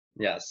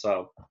Yeah.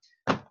 So,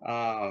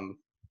 I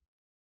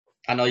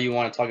know you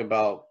want to talk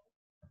about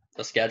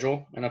the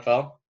schedule,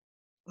 NFL.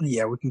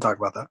 Yeah, we can talk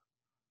about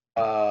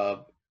that.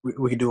 Uh,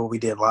 We can do what we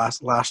did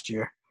last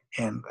year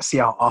and see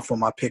how awful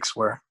my picks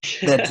were.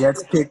 That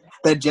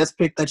Jets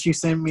pick that you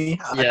sent me,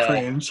 I yeah,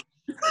 cringe.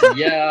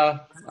 yeah.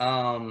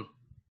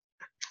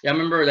 Yeah, I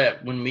remember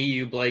that when me,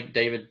 you, Blake,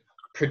 David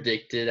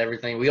predicted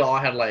everything. We all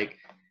had like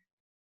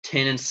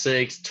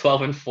 10-6,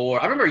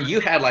 12-4. I remember you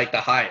had like the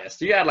highest.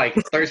 You had like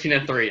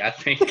 13-3, I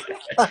think.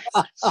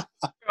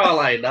 Oh,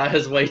 like that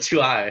is way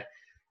too high.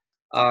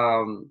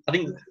 I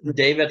think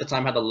Dave at the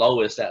time had the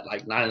lowest at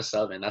like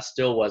 9-7. That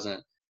still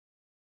wasn't,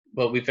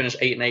 but we finished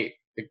 8-8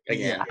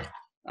 again.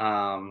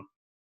 Yeah.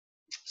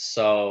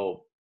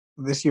 So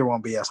This year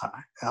won't be as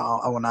high.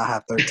 I will not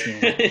have 13.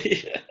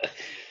 yeah.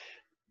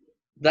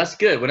 That's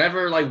good.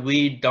 Whenever like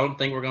we don't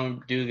think we're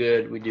going to do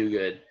good, we do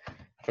good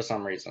for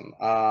some reason.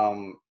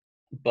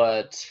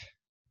 But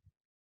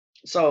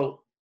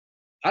so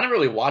I didn't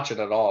really watch it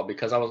at all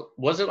because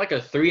was it like a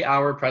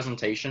 3-hour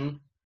presentation?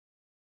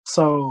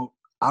 So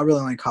I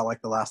really only caught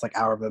like the last like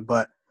hour of it,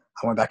 but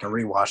I went back and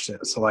rewatched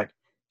it. So like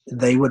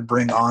they would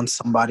bring on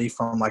somebody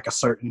from like a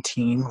certain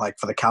team, like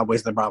for the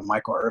Cowboys, they brought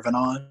Michael Irvin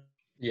on.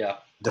 Yeah.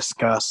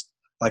 Discuss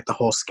like the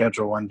whole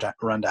schedule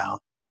rundown,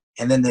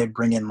 and then they'd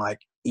bring in like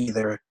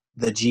either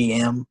the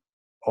GM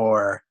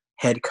or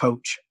head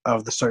coach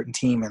of the certain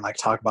team and like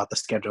talk about the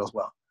schedule as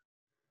well.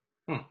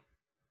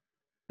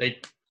 They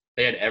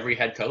had every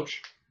head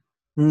coach?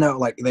 No,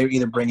 like they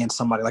either bring in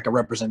somebody like a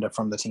representative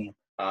from the team.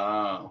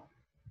 Oh.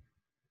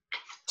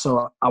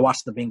 So I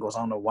watched the Bengals. I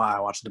don't know why I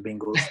watched the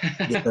Bengals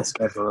get the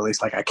schedule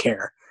released. Like I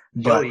care,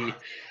 but Joey.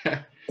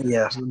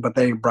 yeah, but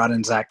they brought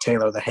in Zach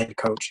Taylor, the head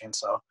coach, and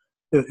so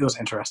it was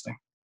interesting.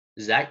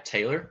 Zach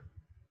Taylor?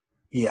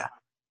 Yeah.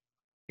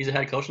 He's a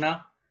head coach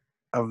now?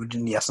 Of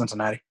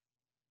Cincinnati.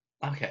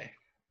 Okay.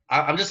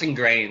 I'm just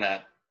ingrained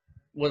that.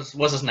 What's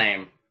his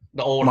name?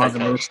 The old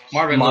Marvin head coach. Lewis.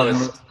 Marvin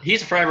Lewis.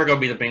 He's forever going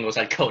to be the Bengals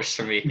head coach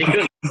for me.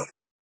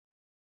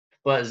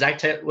 But Zach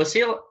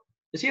Taylor,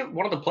 is he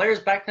one of the players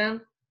back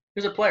then?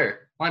 He was a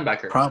player,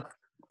 linebacker.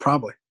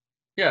 Probably.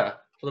 Yeah.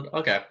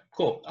 Okay,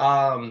 cool.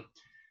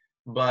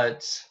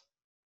 But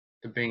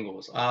the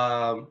Bengals.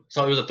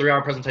 So it was a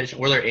 3-hour presentation.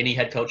 Were there any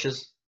head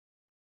coaches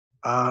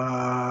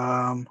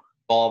involved?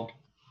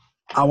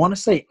 I want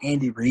to say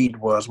Andy Reid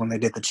was when they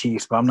did the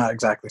Chiefs, but I'm not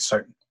exactly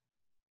certain.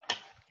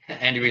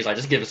 Andy Reid's like,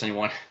 just give us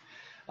anyone.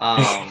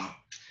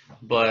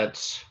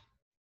 But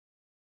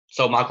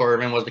so Michael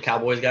Irvin was the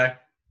Cowboys guy?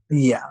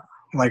 Yeah,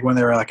 like when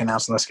they were like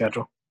announcing the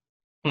schedule.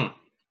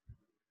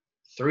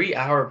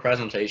 3-hour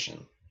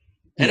presentation.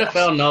 Yes.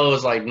 NFL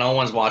knows like no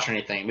one's watching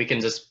anything. We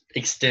can just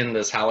extend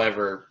this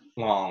however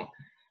long.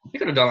 We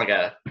could have done like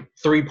a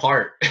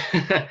 3-part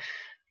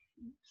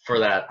for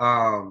that.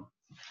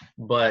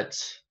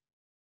 But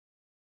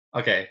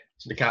okay,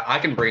 so I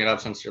can bring it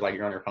up since you're on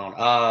your phone.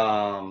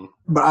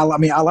 But I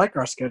like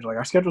our schedule. Like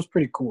our schedule's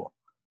pretty cool.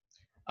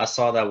 I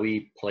saw that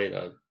we play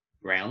the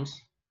Rams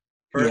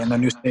first. Yeah, and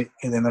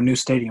the new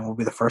stadium will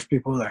be the first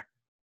people there.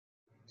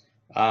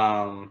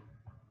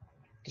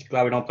 Just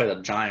glad we don't play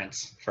the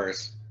Giants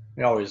first.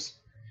 We always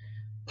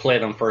play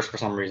them first for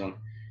some reason.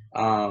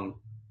 Do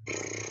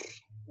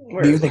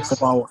you think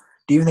football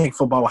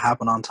will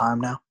happen on time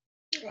now?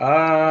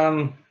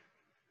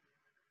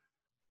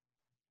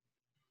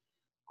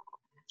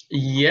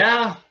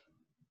 Yeah,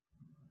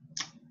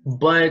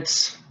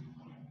 but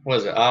what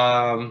is it?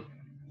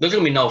 There's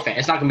gonna be no fans.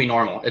 It's not gonna be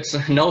normal. It's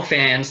no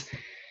fans.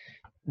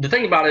 The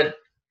thing about it,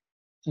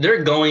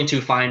 they're going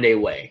to find a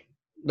way.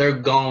 They're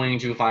going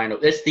to find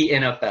it's the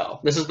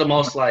NFL. This is the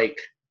most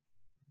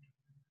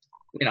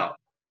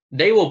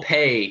they will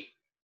pay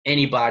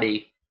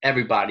anybody,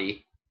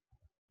 everybody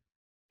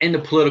in the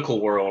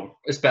political world,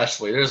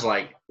 especially.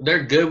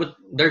 They're good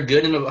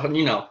in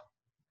the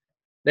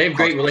they have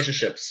great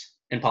relationships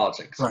in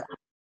politics.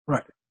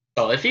 Right.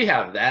 So if you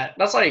have that,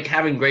 that's like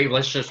having great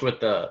relationships with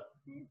the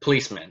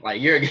policeman.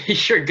 Like you're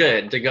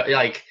good to go.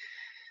 Like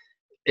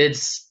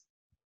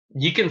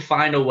you can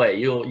find a way.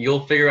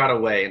 You'll figure out a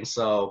way. And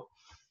so,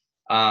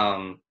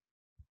 what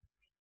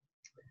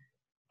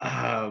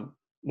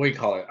do you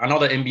call it? I know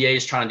the NBA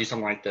is trying to do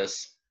something like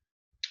this.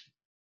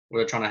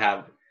 Where they're trying to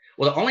have.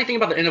 Well, the only thing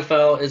about the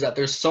NFL is that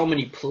there's so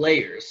many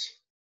players.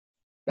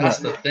 That's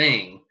the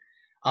thing.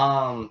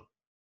 I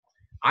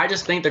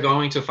just think they're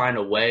going to find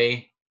a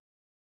way.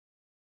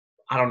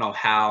 I don't know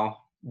how.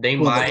 They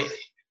might.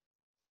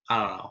 I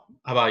don't know.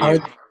 How about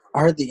you? I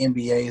heard the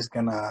NBA is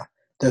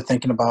they're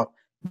thinking about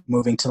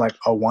moving to like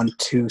a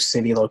 1-2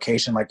 city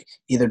location, like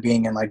either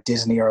being in like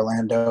Disney,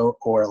 Orlando,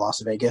 or Las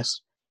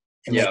Vegas,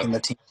 and making the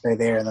team stay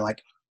there. And then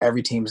like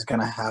every team is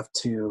gonna have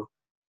to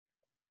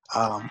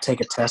take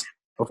a test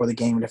before the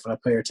game. And if a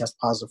player tests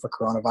positive for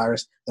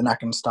coronavirus, they're not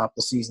going to stop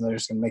the season. They're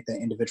just going to make the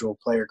individual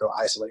player go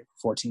isolate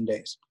for 14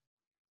 days.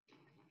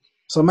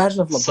 So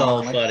imagine if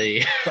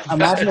LeBron,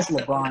 imagine if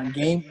LeBron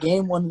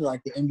game one of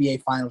like the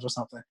NBA Finals or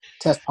something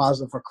test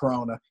positive for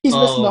corona. He's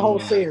missing the whole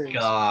series.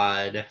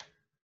 God,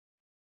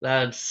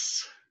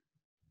 that's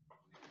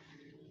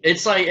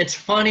It's like it's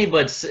funny,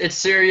 but it's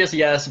serious,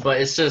 yes,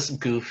 but it's just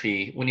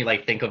goofy when you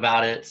like think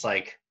about it. It's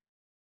like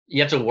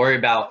you have to worry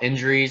about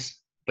injuries,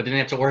 but then you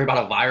have to worry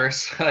about a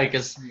virus. Like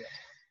it's Yeah.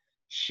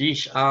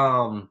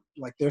 sheesh.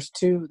 Like there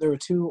were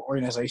two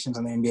organizations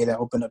in the NBA that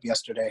opened up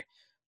yesterday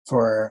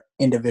for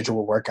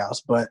individual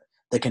workouts, but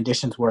the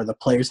conditions were the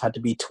players had to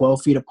be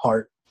 12 feet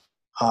apart.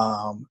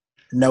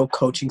 No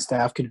coaching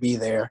staff could be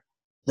there.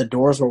 The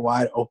doors were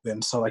wide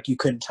open, so like you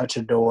couldn't touch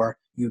a door.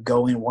 You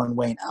go in one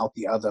way and out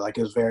the other. Like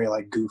it was very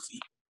like goofy.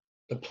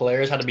 The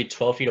players had to be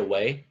 12 feet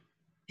away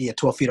Yeah,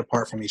 12 feet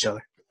apart from each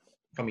other.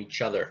 from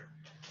each other.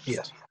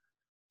 Yes.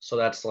 So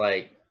that's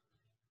like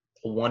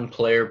one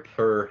player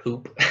per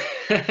hoop.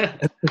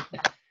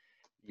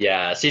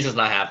 Yeah, season's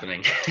not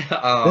happening.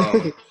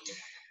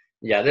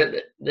 Yeah,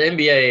 the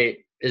NBA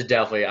is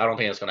definitely. I don't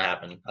think it's going to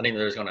happen. I think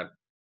they're just going to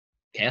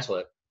cancel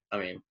it. I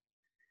mean,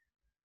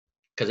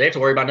 because they have to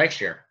worry about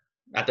next year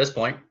at this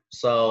point.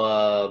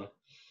 So,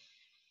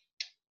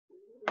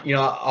 I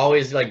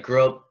always like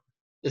grew up.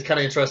 It's kind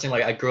of interesting.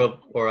 Like I grew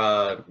up,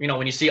 or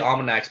when you see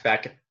almanacs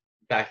back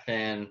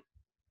then,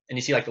 and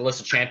you see like the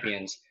list of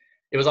champions,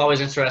 it was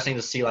always interesting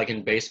to see like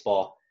in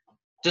baseball,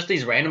 just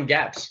these random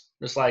gaps.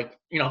 Just like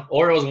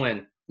Orioles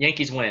win,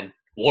 Yankees win,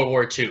 World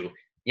War II,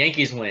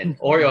 Yankees win,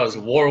 Orioles,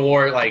 World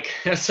War. Like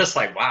it's just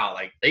like wow,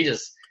 like they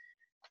just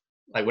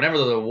like whenever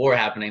there was a war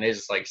happening, they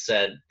just like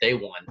said they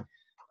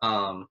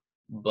won.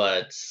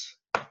 But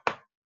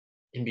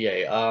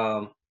NBA,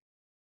 what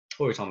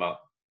were we talking about?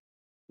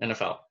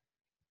 NFL.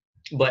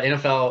 But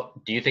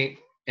NFL, do you think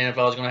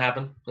NFL is going to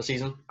happen this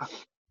season?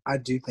 I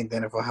do think the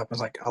NFL happens.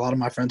 Like a lot of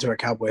my friends who are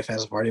Cowboy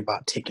fans have already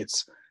bought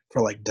tickets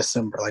for like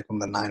December, like when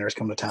the Niners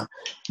come to town.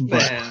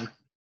 But Man,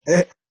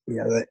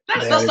 yeah,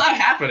 that's not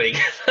happening.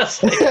 That's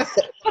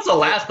the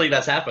last thing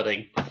that's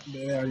happening.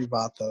 They already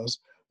bought those.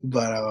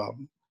 But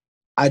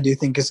I do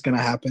think it's going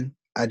to happen.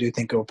 I do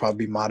think it will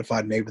probably be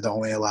modified. Maybe they'll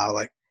only allow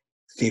like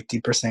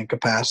 50%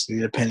 capacity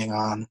depending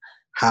on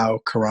how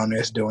Corona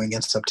is doing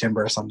in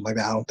September or something like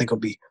that. I don't think it'll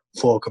be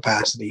full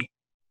capacity.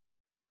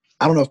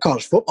 I don't know if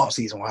college football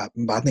season will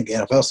happen, but I think the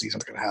NFL season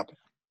is going to happen.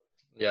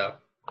 Yeah.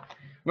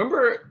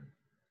 Remember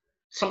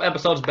some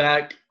episodes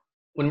back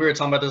when we were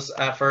talking about this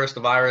at first,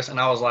 the virus, and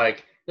I was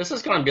like, this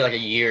is going to be like a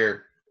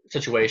year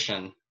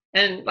situation.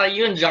 And like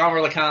you and John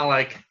were like kind of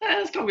like,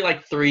 it's going to be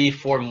like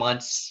 3-4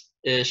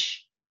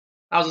 months-ish.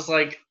 I was just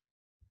like,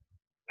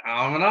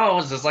 I don't know.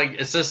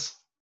 It's just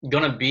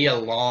going to be a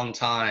long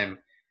time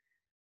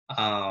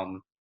to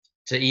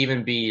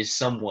even be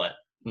somewhat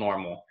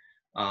normal.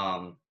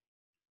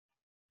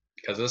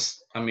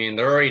 Because they're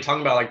already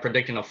talking about like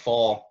predicting a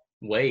fall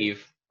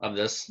wave of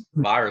this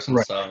virus and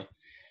Right. stuff.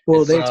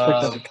 Well, they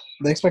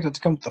expect it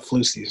to come with the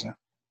flu season.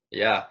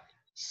 Yeah.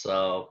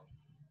 So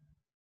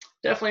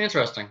definitely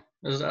interesting.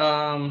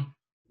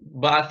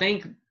 But I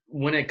think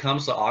when it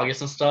comes to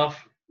August and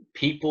stuff,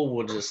 people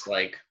will just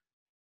like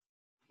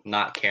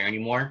not care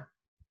anymore.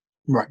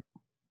 Right.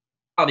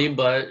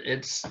 But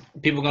it's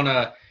people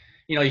gonna,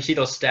 you see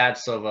those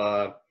stats of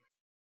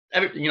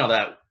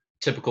that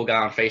typical guy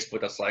on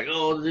Facebook that's like,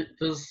 oh,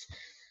 there's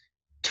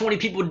 20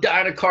 people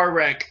died in a car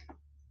wreck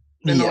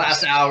in the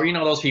last hour.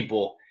 Those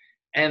people.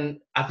 And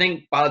I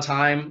think by the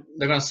time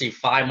they're going to see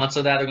 5 months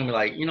of that, they're going to be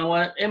like, you know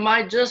what? It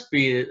might just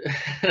be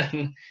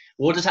 –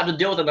 we'll just have to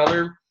deal with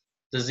another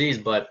disease.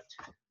 But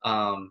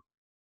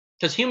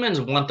because humans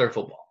want their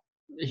football.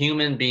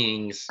 Human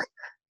beings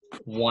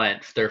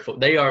want their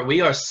football.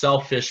 We are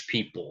selfish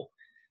people.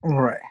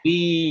 Right.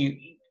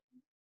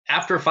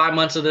 After 5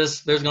 months of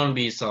this, there's going to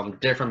be some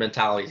different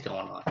mentalities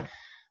going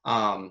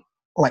on.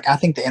 I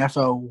think the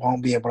NFL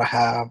won't be able to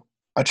have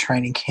a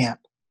training camp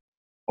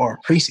or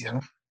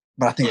preseason,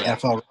 but I think the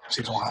NFL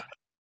season will happen.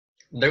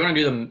 They're going to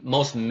do the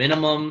most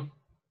minimum,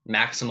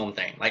 maximum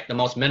thing, like the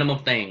most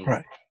minimum thing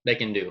they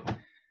can do.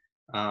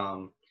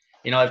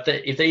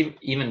 If they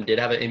even did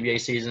have an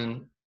NBA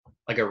season,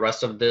 like a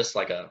rest of this,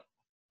 like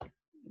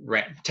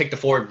take the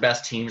 4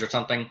 best teams or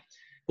something,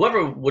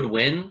 whoever would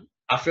win,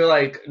 I feel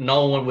like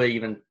no one would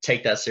even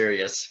take that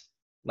serious.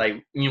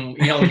 Like, when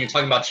you're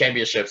talking about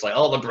championships, like,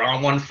 oh,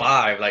 LeBron won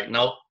 5. Like,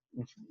 nope,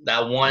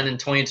 that one in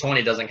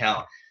 2020 doesn't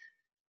count.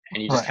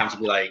 And you just have to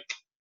be like,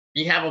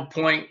 you have a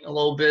point a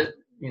little bit.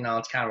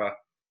 It's kind of a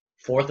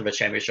fourth of a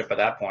championship at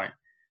that point.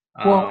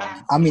 Well,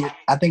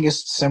 I think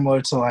it's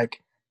similar to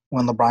like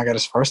when LeBron got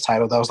his first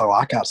title. That was the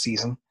lockout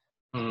season.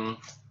 And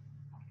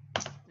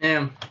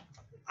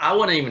I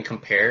wouldn't even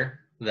compare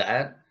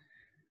that.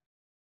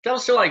 That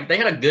was still like they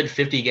had a good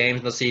 50 games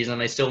in the season.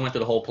 They still went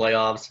through the whole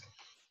playoffs.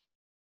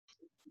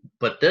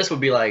 But this would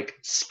be like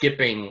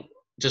skipping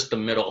just the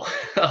middle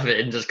of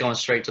it and just going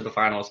straight to the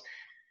finals.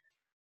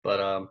 But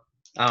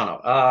I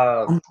don't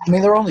know.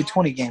 There are only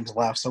 20 games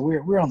left, so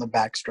we're on the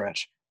back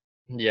stretch.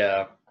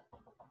 Yeah.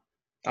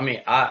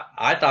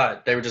 I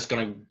thought they were just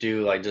going to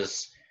do like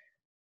just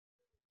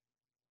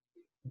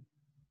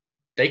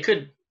 – they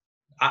could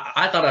 –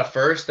 I thought at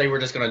first they were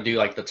just going to do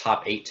like the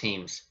top 8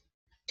 teams,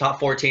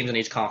 top 4 teams in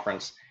each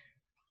conference,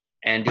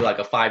 and do like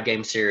a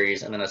 5-game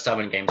series and then a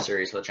 7-game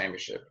series for the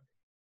championship.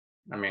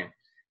 I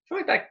feel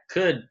like that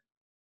could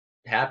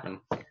happen.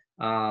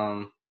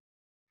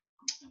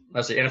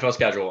 Let's see, NFL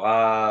schedule.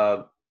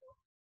 I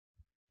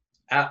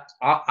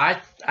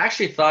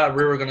actually thought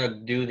we were gonna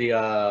do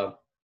the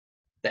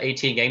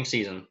 18 game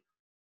season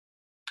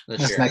this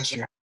That's year. next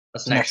year.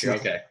 That's next year.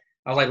 Season. Okay.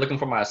 I was like looking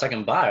for my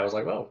second bye. I was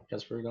like, well,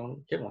 guess we're gonna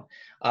get one.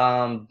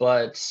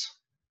 But this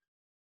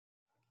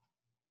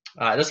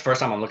is the first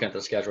time I'm looking at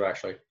the schedule.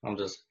 Actually, I'm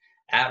just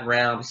at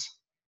Rams.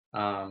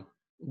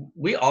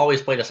 We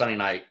always play the Sunday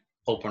night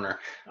opener.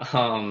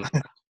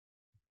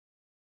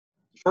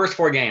 First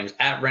 4 games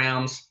at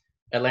Rams.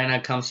 Atlanta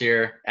comes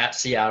here at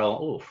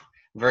Seattle. Oof,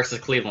 versus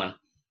Cleveland.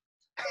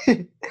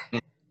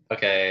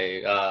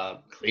 Okay,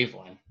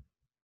 Cleveland.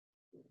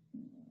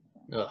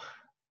 Ugh.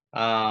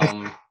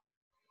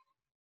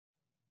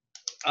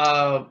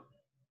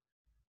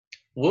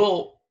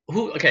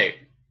 Okay,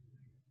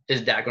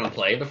 is Dak going to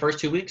play the first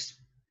 2 weeks?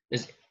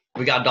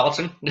 We got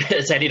Dalton?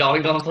 Is Andy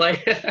Dalton going to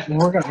play?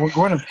 we're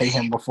gonna pay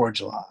him before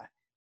July.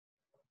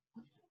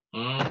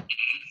 I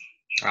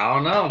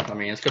don't know. I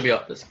mean, this could be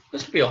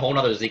a whole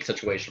nother Zeke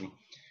situation.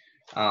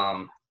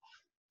 How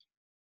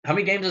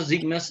many games did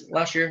Zeke miss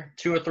last year?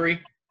 2 or 3?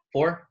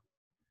 4?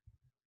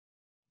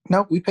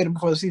 No, we paid him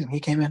before the season. He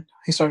came in.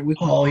 He started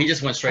week 1. Oh, he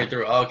just went straight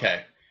through.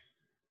 Okay.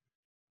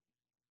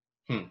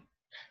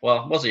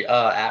 Well, we'll see.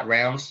 At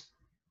Rams.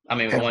 I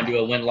mean, we want to do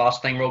a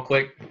win-loss thing real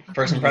quick.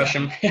 First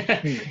impression.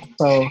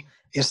 So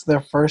it's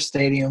their first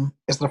stadium.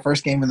 It's the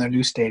first game in their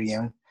new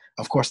stadium.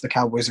 Of course, the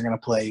Cowboys are going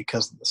to play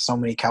because so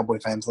many Cowboy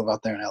fans live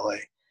out there in LA.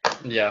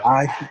 Yeah.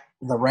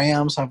 The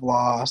Rams have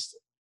lost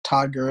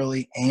Todd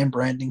Gurley and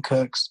Brandon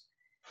Cooks,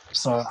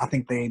 so I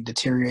think they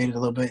deteriorated a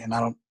little bit, and I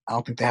don't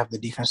think they have the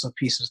defensive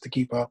pieces to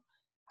keep up.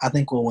 I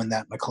think we'll win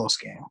that in a close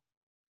game.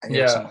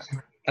 Yeah.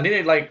 I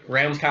think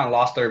Rams kind of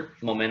lost their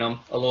momentum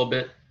a little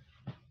bit.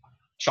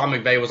 Sean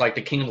McVay was like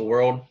the king of the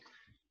world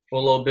for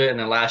a little bit, and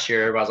then last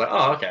year everybody was like,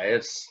 "Oh, okay,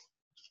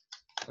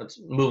 let's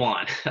move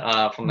on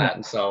from that."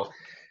 And so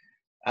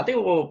I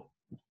think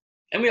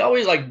we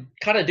always like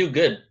kind of do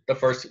good the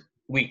first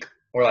week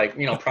or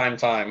prime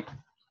time.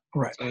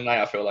 Right. Sunday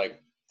night, I feel like.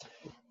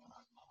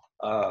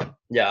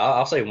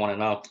 I'll say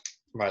 1-0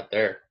 right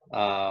there.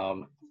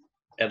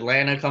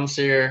 Atlanta comes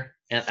here,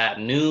 and at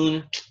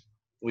noon,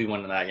 we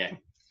win that game.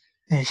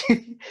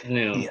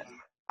 Noon. Yeah,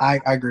 I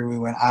agree. We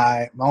win.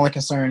 My only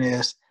concern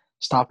is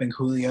stopping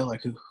Julio,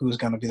 like who's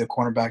going to be the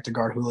cornerback to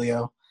guard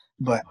Julio.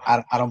 But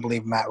I don't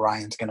believe Matt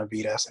Ryan's going to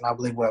beat us, and I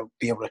believe we'll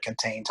be able to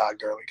contain Todd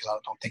Gurley because I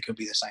don't think he'll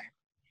be the same.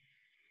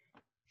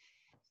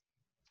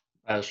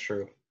 That's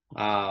true.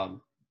 I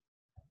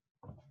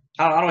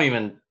don't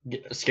even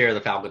get scared of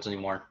the Falcons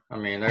anymore. I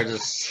mean, they're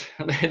just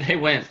they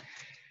went.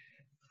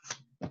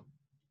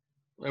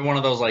 They're one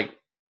of those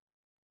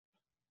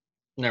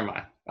never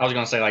mind. I was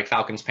gonna say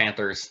Falcons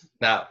Panthers,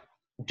 that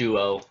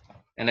duo,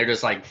 and they're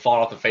just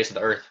fall off the face of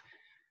the earth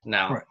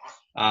now.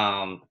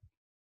 Right.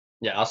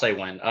 I'll say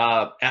win.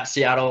 At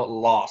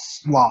Seattle,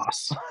 loss.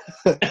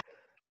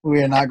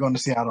 We are not going to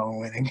Seattle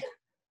and winning.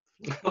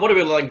 What do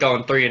we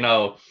going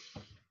 3-0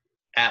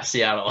 at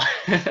Seattle?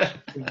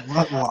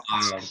 What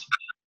loss?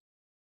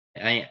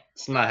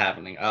 It's not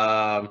happening.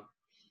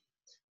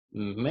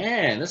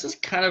 Man, this is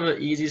kind of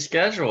an easy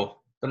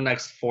schedule. The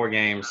next 4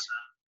 games.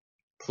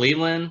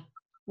 Cleveland.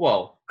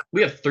 Whoa.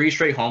 We have 3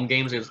 straight home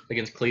games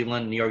against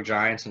Cleveland, New York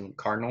Giants, and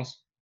Cardinals.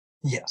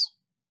 Yes.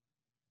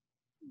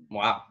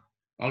 Wow.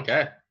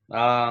 Okay.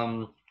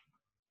 Do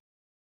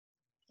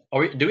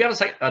we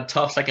have a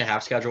tough second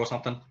half schedule or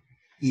something?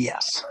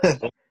 Yes.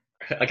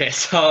 Okay,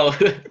 so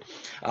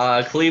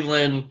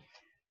Cleveland.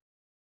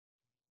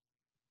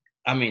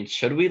 I mean,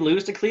 should we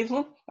lose to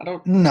Cleveland?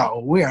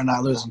 No, we are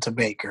not losing to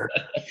Baker.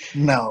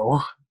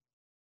 No.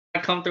 I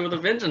come through with a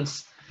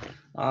vengeance.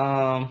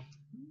 No,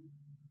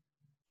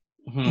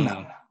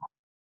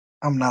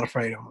 I'm not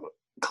afraid of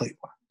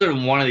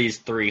Cleveland. One of these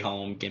 3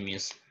 home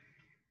gimmies.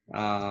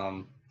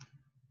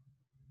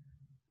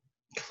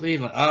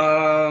 Cleveland.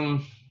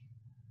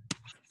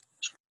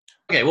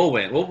 Okay, we'll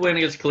win. We'll win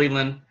against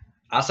Cleveland.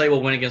 I'll say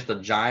we'll win against the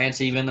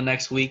Giants even the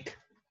next week.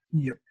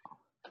 Yep.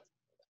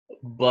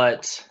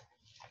 But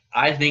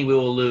I think we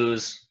will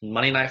lose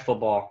Monday Night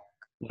Football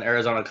when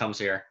Arizona comes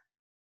here.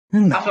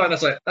 No. I feel like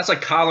that's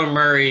like Kyler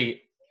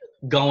Murray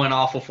going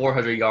off for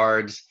 400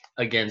 yards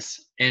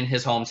in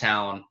his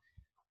hometown.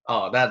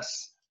 Oh,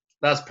 that's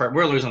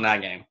we're losing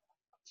that game.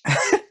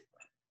 It's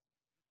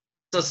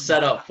a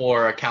setup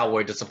for a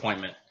Cowboy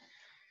disappointment.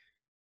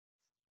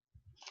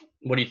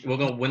 We're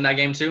gonna win that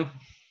game too?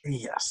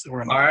 Yes,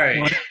 we're not. All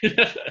right.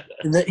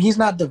 He's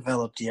not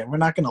developed yet. We're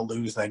not going to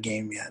lose that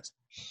game yet.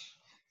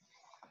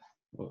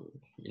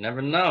 You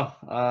never know.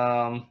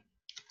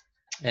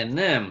 And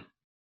then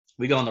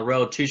we go on the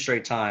road 2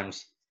 straight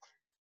times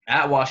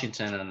at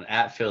Washington and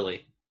at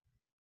Philly.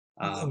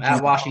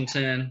 At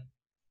Washington,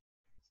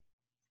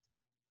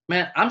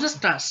 man, I'm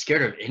just not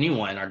scared of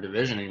anyone in our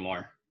division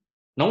anymore.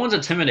 No one's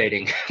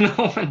intimidating. No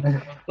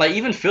one,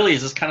 even Philly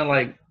is just kind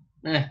of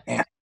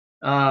Yeah.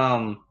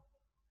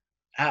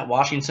 At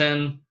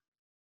Washington,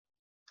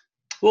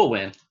 we'll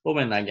win. We'll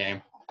win that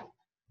game.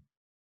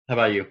 How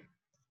about you?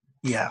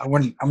 Yeah,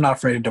 I'm not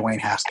afraid of Dwayne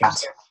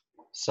Haskins.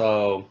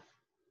 So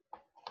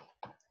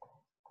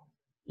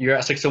you're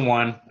at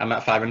 6-1. I'm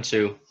at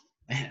 5-2.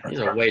 Man, these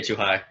are way too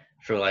high.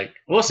 I feel like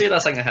we'll see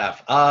that second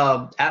half.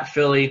 At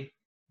Philly,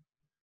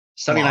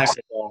 Sunday night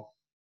football.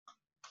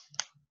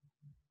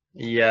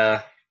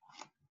 Yeah,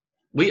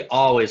 we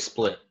always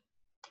split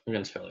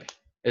against Philly.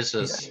 It's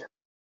just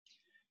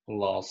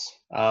loss.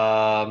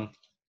 And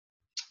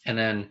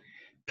then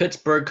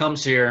Pittsburgh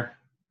comes here.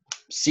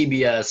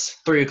 CBS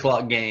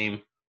 3:00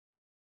 game.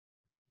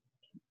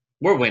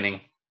 We're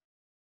winning.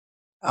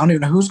 I don't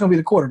even know who's going to be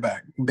the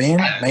quarterback. Ben?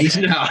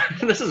 Mason? No,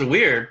 this is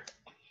weird.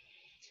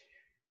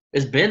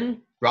 Is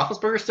Ben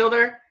Roethlisberger still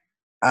there?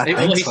 I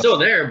think he's still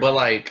there, but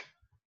like,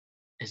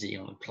 is he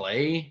going to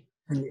play?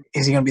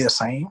 Is he going to be the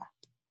same?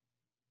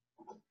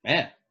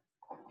 Man,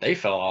 they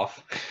fell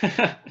off.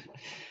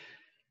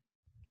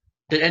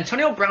 Did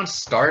Antonio Brown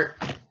start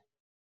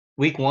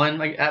week 1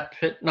 like at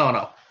Pitt?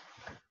 No.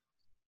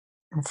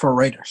 For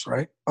Raiders,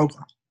 right?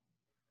 Oakland.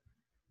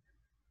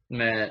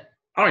 Man,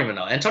 I don't even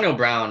know. Antonio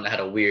Brown had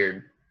a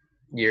weird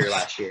year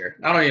last year.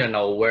 I don't even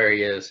know where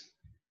he is.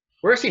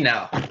 Where is he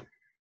now?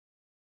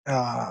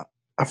 A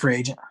free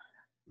agent.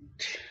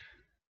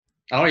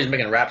 I know he's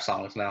making rap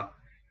songs now.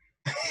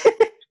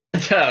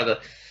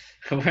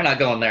 We're not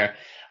going there.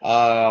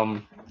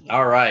 All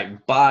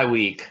right, bye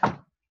week.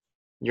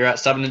 You're at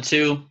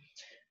 7-2.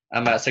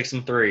 I'm at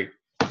 6-3.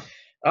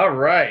 All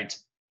right,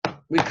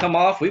 we come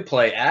off. We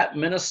play at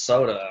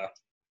Minnesota.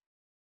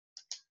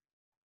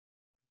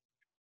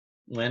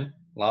 Win,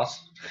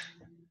 loss.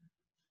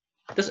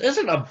 This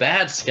isn't a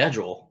bad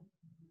schedule.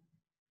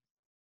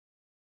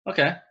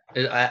 Okay,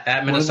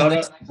 at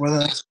Minnesota.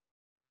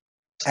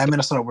 At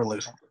Minnesota, we're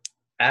losing.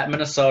 At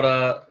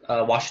Minnesota,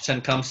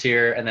 Washington comes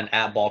here, and then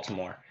at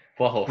Baltimore.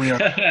 Whoa.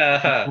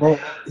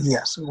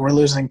 Yes, we're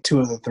losing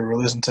 2 of the 3. We're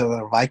losing to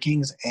the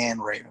Vikings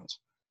and Ravens.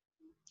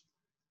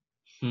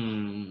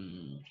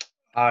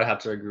 I would have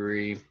to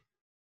agree.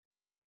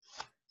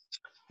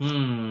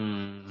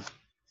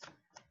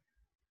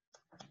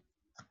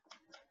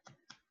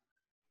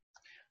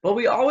 But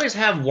we always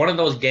have one of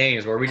those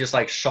games where we just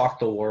like shock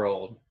the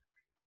world.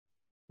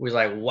 We're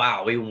like,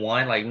 wow, we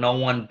won. Like no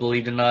one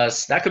believed in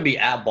us. That could be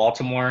at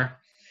Baltimore.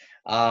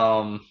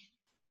 But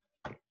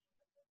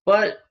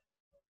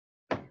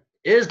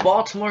is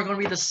Baltimore going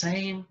to be the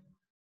same?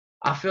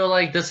 I feel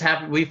like this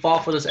happens. We fall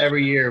for this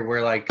every year.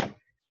 Where like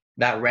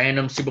that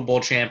random Super Bowl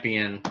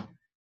champion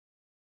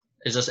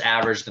is just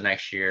average the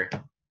next year.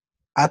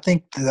 I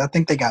think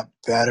they got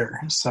better,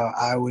 so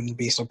I wouldn't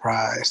be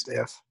surprised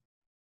if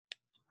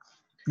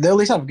they'll at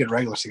least have a good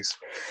regular season.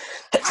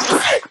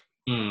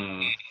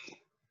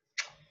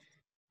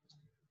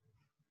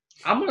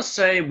 I'm gonna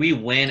say we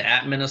win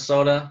at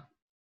Minnesota,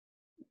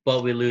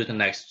 but we lose the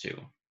next 2.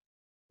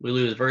 We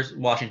lose versus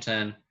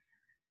Washington,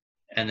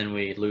 and then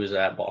we lose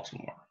at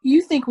Baltimore.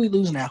 You think we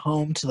losing at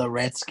home to the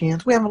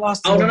Redskins? We haven't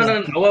lost. Oh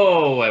no!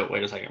 Whoa,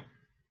 wait a second.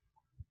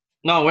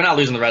 No, we're not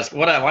losing the Redskins.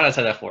 Why did I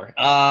say that for?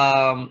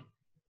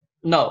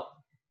 No.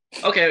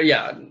 Okay,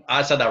 yeah,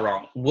 I said that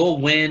wrong. We'll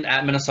win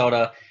at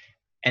Minnesota,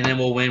 and then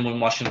we'll win when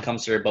Washington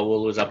comes here, but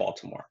we'll lose at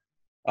Baltimore.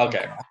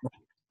 Okay.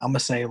 I'm gonna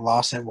say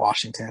loss at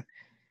Washington,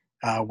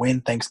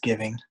 win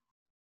Thanksgiving,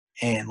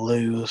 and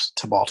lose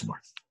to Baltimore.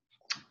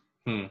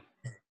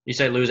 You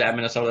say lose at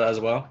Minnesota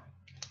as well?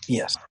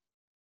 Yes.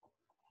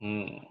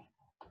 8-4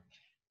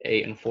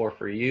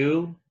 for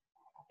you.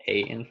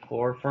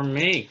 8-4 for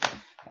me.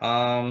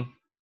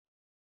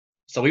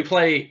 So we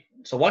play.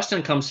 So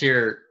Washington comes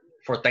here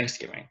for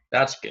Thanksgiving.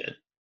 That's good.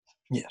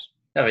 Yes.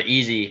 Have an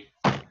easy.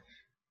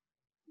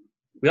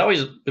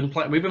 We've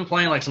been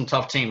playing like some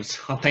tough teams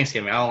on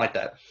Thanksgiving. I don't like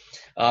that.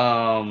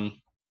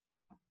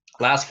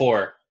 Last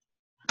 4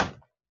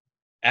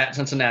 at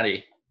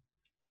Cincinnati.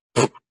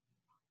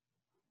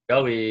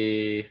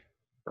 Joey.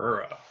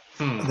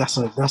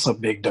 That's a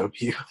big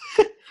W.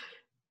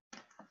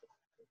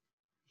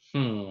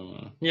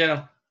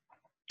 Yeah.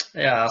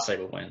 I'll say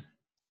we'll win.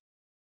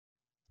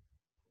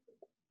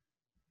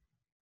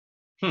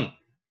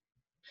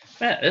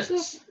 Man, this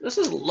is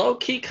low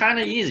key kind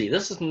of easy.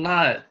 This is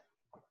not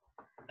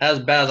as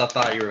bad as I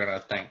thought you were gonna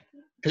think.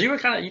 Because you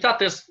thought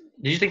this.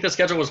 Did you think the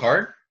schedule was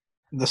hard?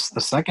 The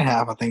second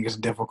half, I think, is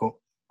difficult.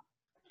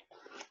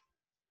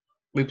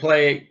 We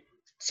play.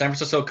 San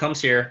Francisco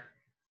comes here.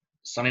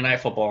 Sunday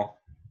night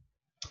football.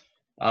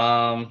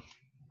 We'll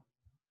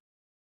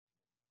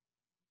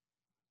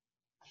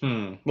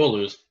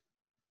lose.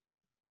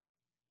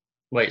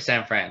 Wait,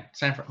 San Fran.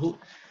 Who?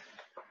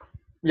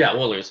 Yeah,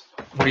 we'll lose.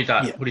 What do you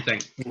thought? Yeah. What do you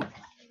think?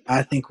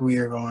 I think we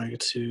are going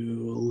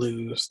to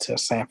lose to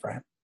San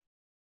Fran.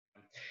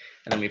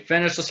 And then we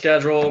finish the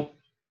schedule.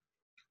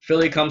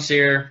 Philly comes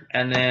here,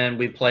 and then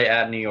we play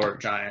at New York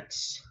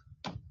Giants.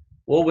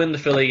 We'll win the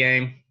Philly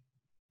game,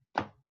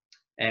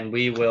 and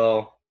we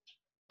will,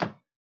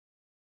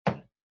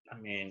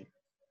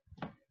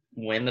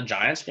 win the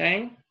Giants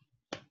game.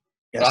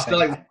 Yes, I feel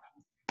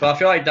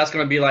like that's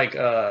going to be like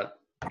an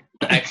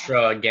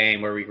extra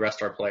game where we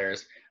rest our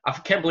players. I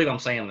can't believe I'm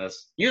saying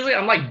this. Usually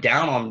I'm like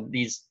down on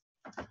these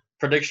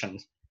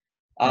predictions.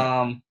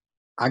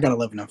 I got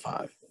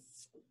 11-5.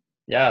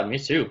 Yeah, me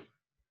too.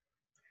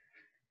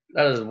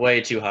 That is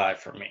way too high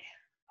for me.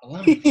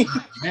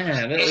 11-5.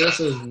 Man, this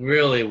is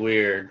really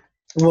weird.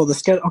 Well, the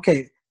schedule.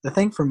 Okay, the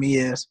thing for me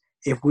is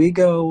if we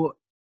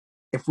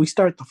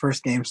start the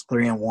first games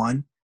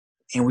 3-1,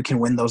 and we can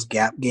win those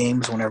gap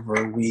games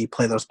whenever we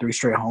play those 3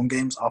 straight home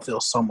games, I'll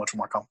feel so much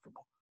more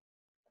comfortable.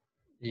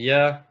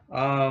 Yeah.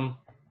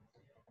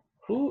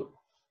 Who?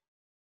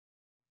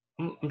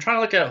 I'm trying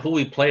to look at who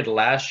we played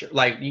last year,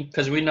 like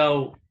because we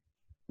know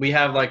we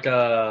have like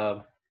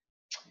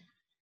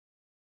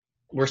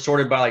we're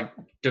sorted by like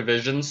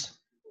divisions.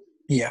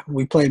 Yeah,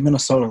 we played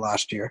Minnesota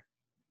last year.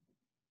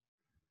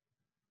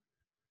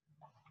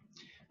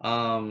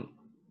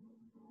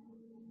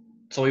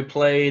 So we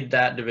played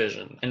that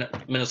division in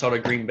Minnesota,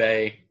 Green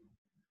Bay,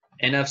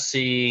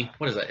 NFC.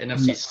 What is that?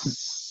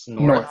 NFC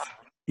North.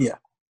 Yeah.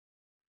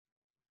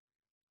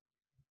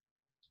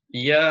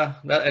 Yeah,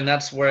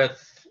 that's with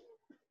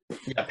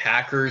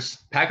Packers,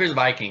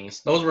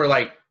 Vikings. Those were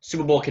like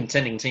Super Bowl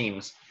contending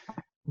teams.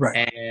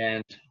 Right.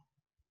 And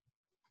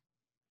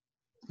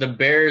the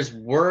Bears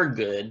were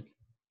good.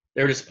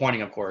 They were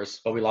disappointing, of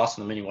course, but we lost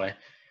them anyway.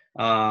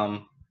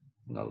 And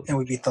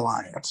we beat the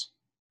Lions.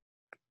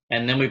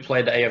 And then we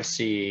played the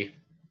AFC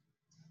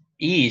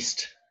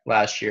East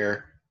last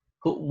year,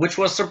 which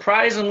was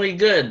surprisingly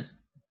good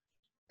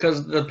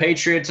because the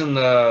Patriots and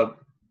the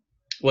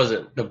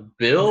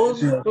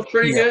Bills were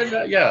pretty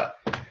good. Yeah.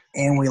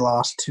 And we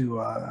lost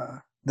to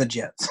the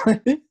Jets.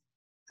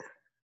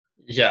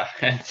 Yeah.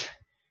 And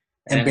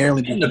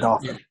barely beat the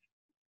Dolphins.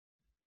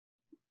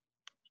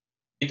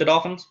 Beat the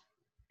Dolphins?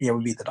 Yeah,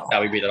 we beat the Dolphins. Yeah,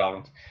 we beat the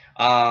Dolphins.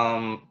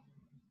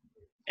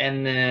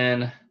 And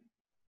then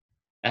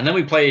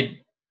we played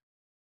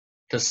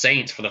the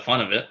Saints for the fun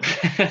of it.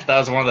 That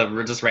was one of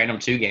the just random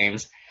 2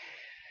 games.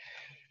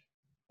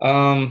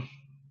 And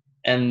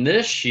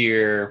this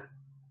year,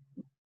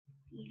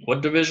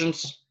 what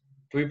divisions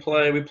do we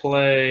play? We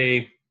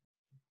play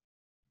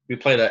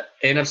the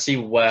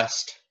NFC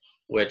West,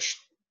 which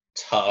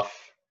tough.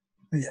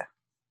 Yeah.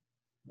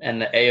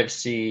 And the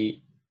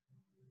AFC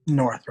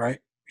North, right?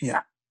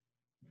 Yeah.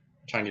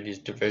 Trying to get these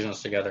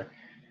divisions together.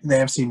 The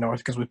AFC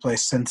North because we play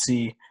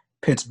Cincy,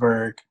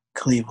 Pittsburgh,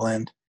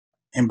 Cleveland,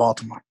 and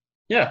Baltimore.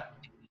 Yeah.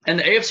 And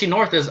the AFC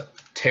North is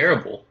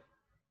terrible,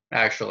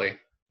 actually.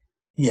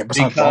 Yeah,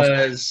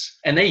 because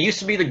and they used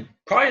to be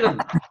probably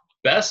the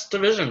best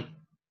division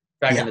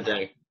back in the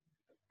day.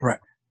 Right.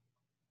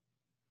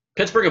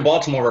 Pittsburgh and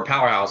Baltimore were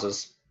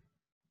powerhouses.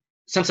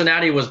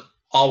 Cincinnati was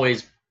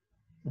always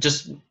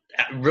just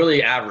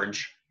really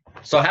average.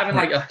 So having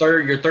like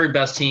your third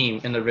best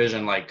team in the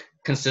division, like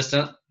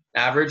consistent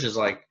average, is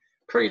like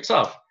pretty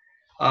tough.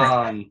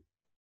 Yeah,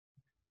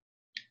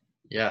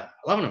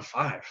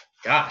 11-5.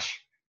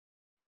 Gosh,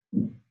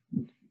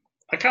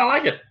 I kind of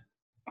like it.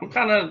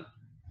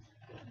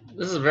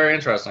 This is very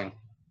interesting.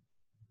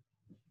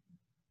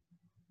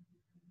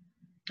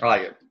 I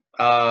like it.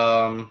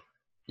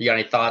 You got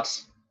any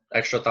thoughts?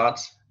 Extra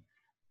thoughts?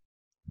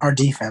 Our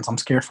defense. I'm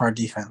scared for our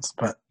defense,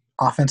 but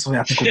offensively,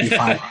 I think we'll be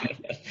fine.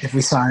 If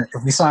we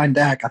sign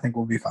Dak, I think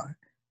we'll be fine.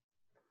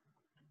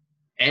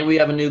 And we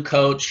have a new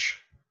coach.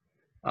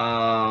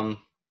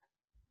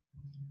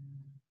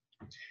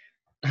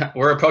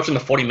 We're approaching the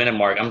 40-minute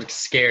mark. I'm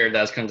scared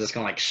that's just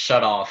gonna like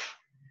shut off.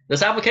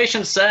 This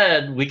application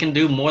said we can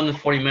do more than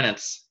 40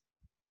 minutes,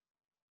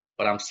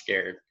 but I'm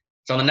scared.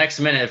 So in the next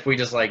minute, if we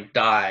just like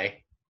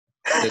die,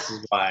 this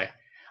is why.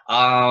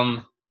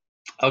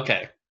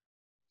 Okay.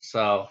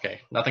 So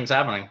nothing's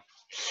happening.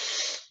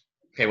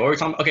 Okay, what were we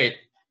talking about? Okay,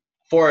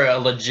 for a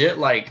legit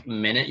like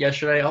minute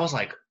yesterday, I was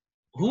like,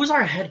 who's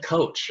our head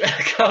coach?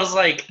 I was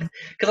like,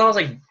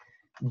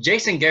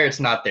 Jason Garrett's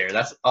not there.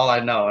 That's all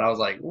I know. And I was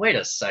like, wait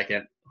a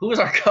second, who is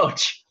our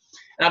coach?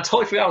 And I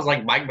totally forgot I was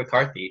like Mike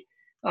McCarthy.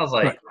 I was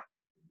like,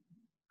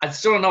 I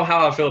still don't know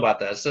how I feel about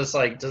that. It's just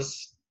like,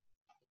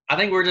 I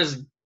think we're just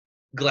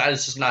glad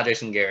it's just not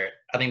Jason Garrett.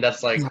 I think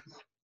that's like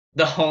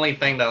the only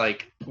thing that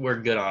like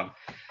we're good on.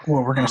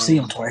 Well, we're gonna see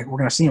him twice. We're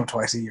gonna see him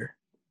twice a year.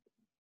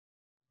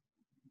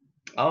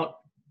 Oh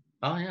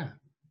yeah.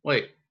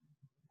 Wait,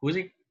 who is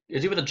he?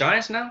 Is he with the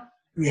Giants now?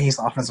 Yeah, he's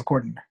the offensive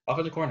coordinator.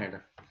 Offensive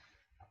coordinator.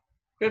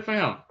 Good for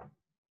him.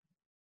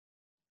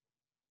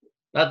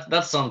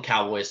 That's some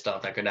Cowboy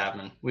stuff that could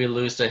happen. We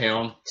lose to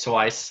him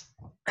twice.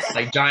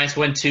 Like Giants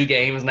win 2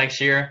 games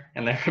next year,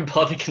 and they're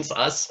both against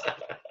us.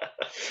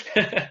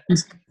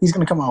 He's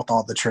gonna come out with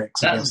all the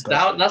tricks against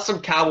us. That's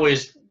some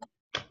Cowboys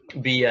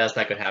BS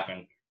that could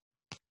happen.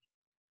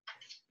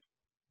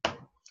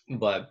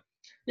 But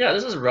yeah,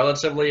 this is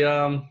relatively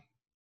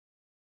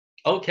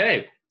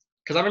okay.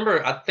 Because I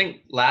remember, I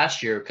think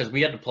last year, because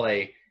we had to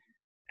play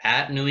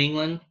at New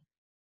England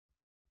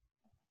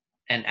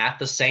and at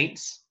the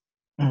Saints.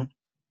 Mm-hmm.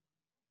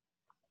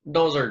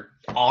 Those are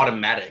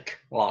automatic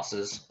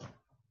losses.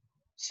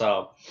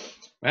 So,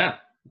 yeah,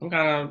 I'm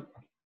kind of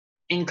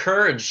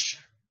encouraged.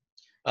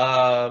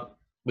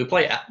 We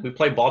play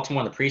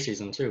Baltimore in the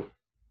preseason too,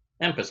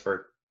 and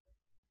Pittsburgh.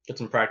 Get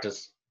some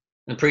practice.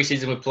 In the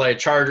preseason, we play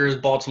Chargers,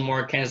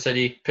 Baltimore, Kansas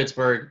City,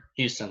 Pittsburgh,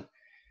 Houston.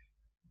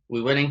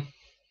 We winning?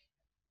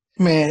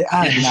 Man,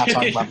 I am not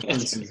talking about the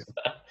preseason.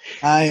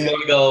 We're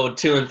gonna go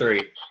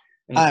 2-3.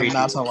 I am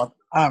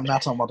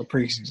not talking about the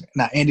preseason.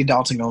 Now, Andy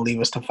Dalton gonna leave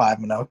us to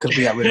 5-0 because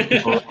we got rid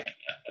of Cooper.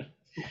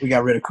 We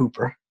got rid of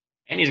Cooper.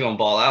 And he's gonna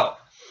ball out.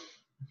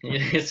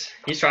 He's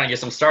trying to get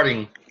some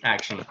starting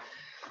action.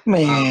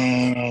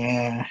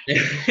 Man.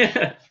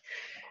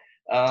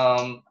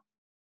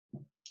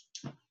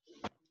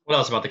 What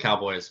else about the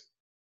Cowboys?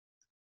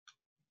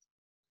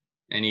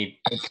 Any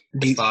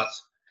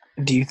thoughts?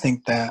 Do you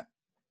think that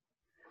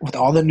with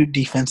all the new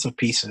defensive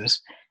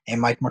pieces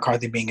and Mike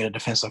McCarthy being a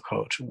defensive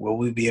coach, will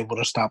we be able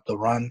to stop the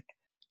run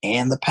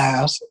and the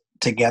pass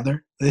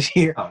together this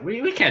year? Oh,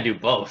 we can't do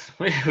both.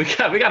 We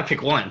got to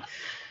pick one.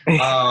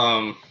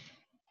 I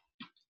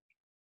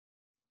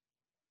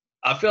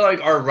feel like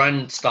our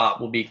run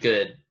stop will be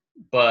good,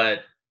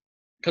 but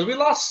because we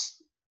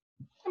lost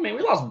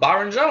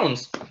Byron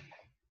Jones.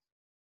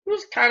 He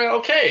was kind of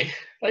okay.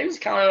 Like, he was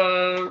kind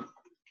of.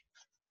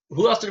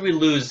 Who else did we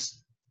lose?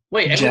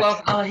 Wait, and we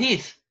lost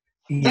Heath.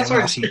 Yeah,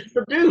 that's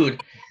the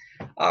dude.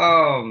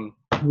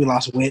 We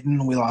lost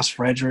Witten. We lost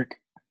Frederick.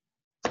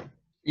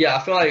 Yeah, I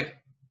feel like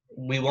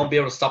we won't be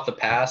able to stop the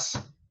pass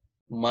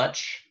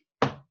much,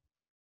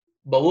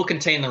 but we'll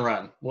contain the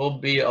run. We'll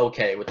be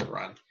okay with the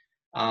run.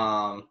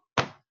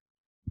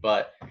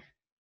 But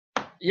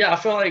yeah, I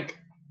feel like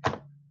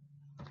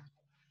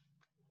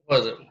what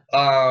was it?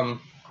 I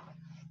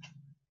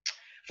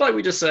feel like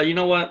we just said, you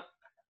know what?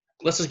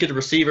 Let's just get a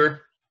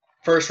receiver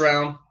first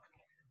round.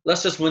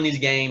 Let's just win these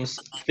games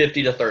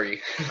 50-30,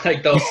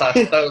 like those type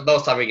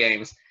of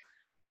games.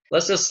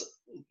 Let's just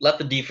let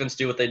the defense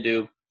do what they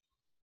do.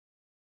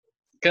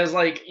 Because,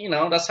 like, you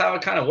know, that's how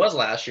it kind of was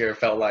last year, it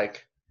felt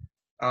like.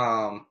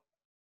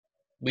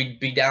 We'd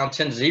be down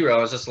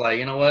 10-0. It's just like,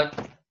 you know what?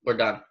 We're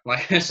done.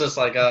 Like, it's just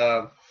like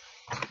that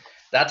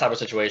type of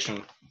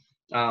situation.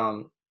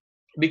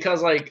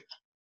 Because, like,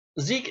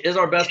 Zeke is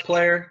our best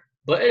player,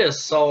 but it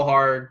is so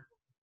hard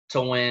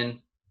to win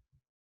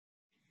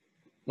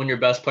when your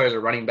best players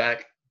are running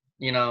back.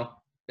 You know,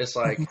 it's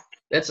like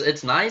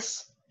it's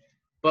nice,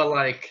 but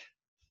like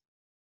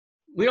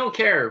we don't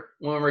care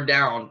when we're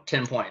down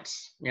 10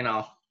 points. You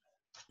know,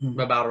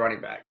 about a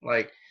running back.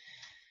 Like,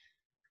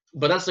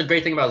 but that's the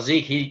great thing about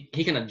Zeke.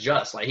 He can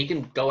adjust. Like, he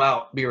can go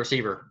out, be a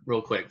receiver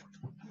real quick.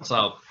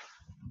 So,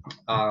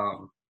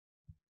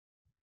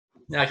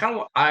 yeah,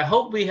 I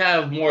hope we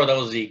have more of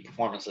those Zeke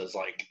performances.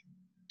 Like,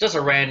 just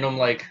a random,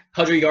 like,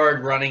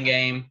 100-yard running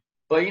game,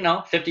 but, you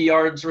know, 50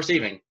 yards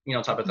receiving, you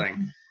know, type of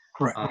thing.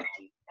 Right.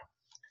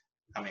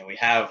 I mean, we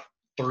have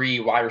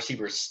 3 wide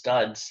receiver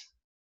studs.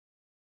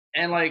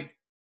 And, like,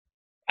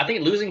 I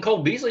think losing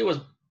Cole Beasley was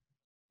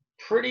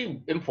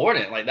pretty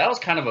important. Like, that was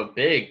kind of a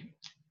big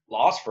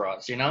loss for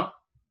us, you know?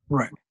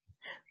 Right.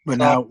 But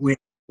now we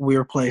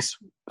replace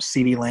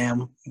CeeDee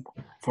Lamb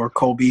for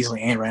Cole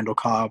Beasley and Randall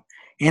Cobb.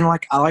 And,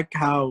 like, I like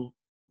how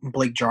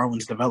Blake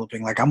Jarwin's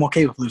developing. Like, I'm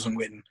okay with losing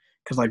Witten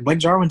because, like, Blake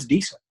Jarwin's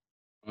decent.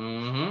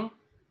 Mm-hmm.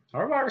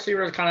 Our wide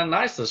receiver is kind of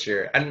nice this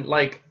year. And,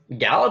 like,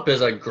 Gallup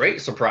is a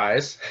great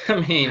surprise.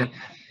 I mean,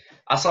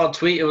 I saw a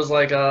tweet. It was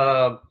like,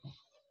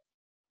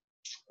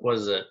 what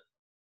is it?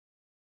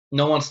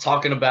 No one's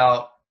talking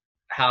about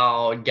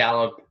how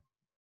Gallup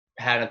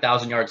had a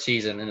 1,000-yard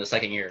season in the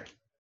second year.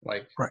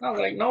 Like, right. I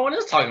was like, no one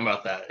is talking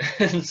about that.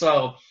 And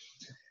so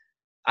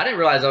I didn't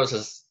realize that was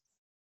his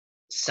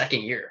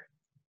second year.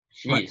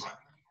 Jeez. Right.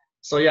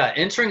 So, yeah,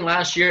 entering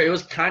last year, it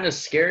was kind of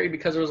scary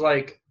because it was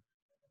like,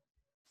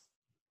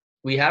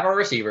 we have our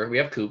receiver. We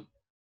have Coop.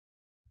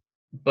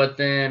 But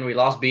then we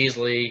lost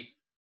Beasley.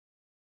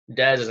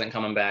 Dez isn't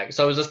coming back.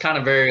 So it was just kind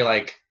of very,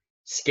 like,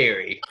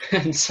 scary.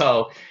 And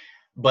so,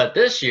 but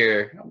this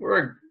year,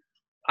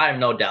 I have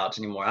no doubts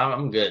anymore.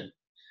 I'm good.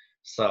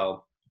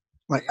 So.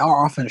 Like,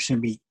 our offense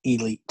should be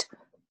elite.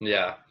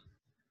 Yeah.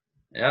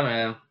 Yeah,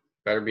 man.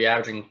 Better be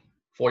averaging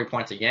 40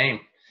 points a game.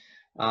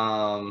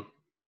 But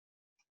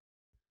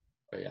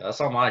yeah,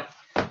 that's all my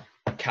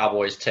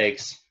Cowboys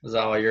takes. Is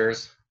that all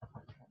yours?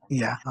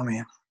 Yeah, I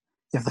mean,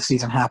 if the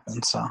season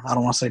happens, so I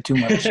don't want to say too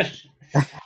much.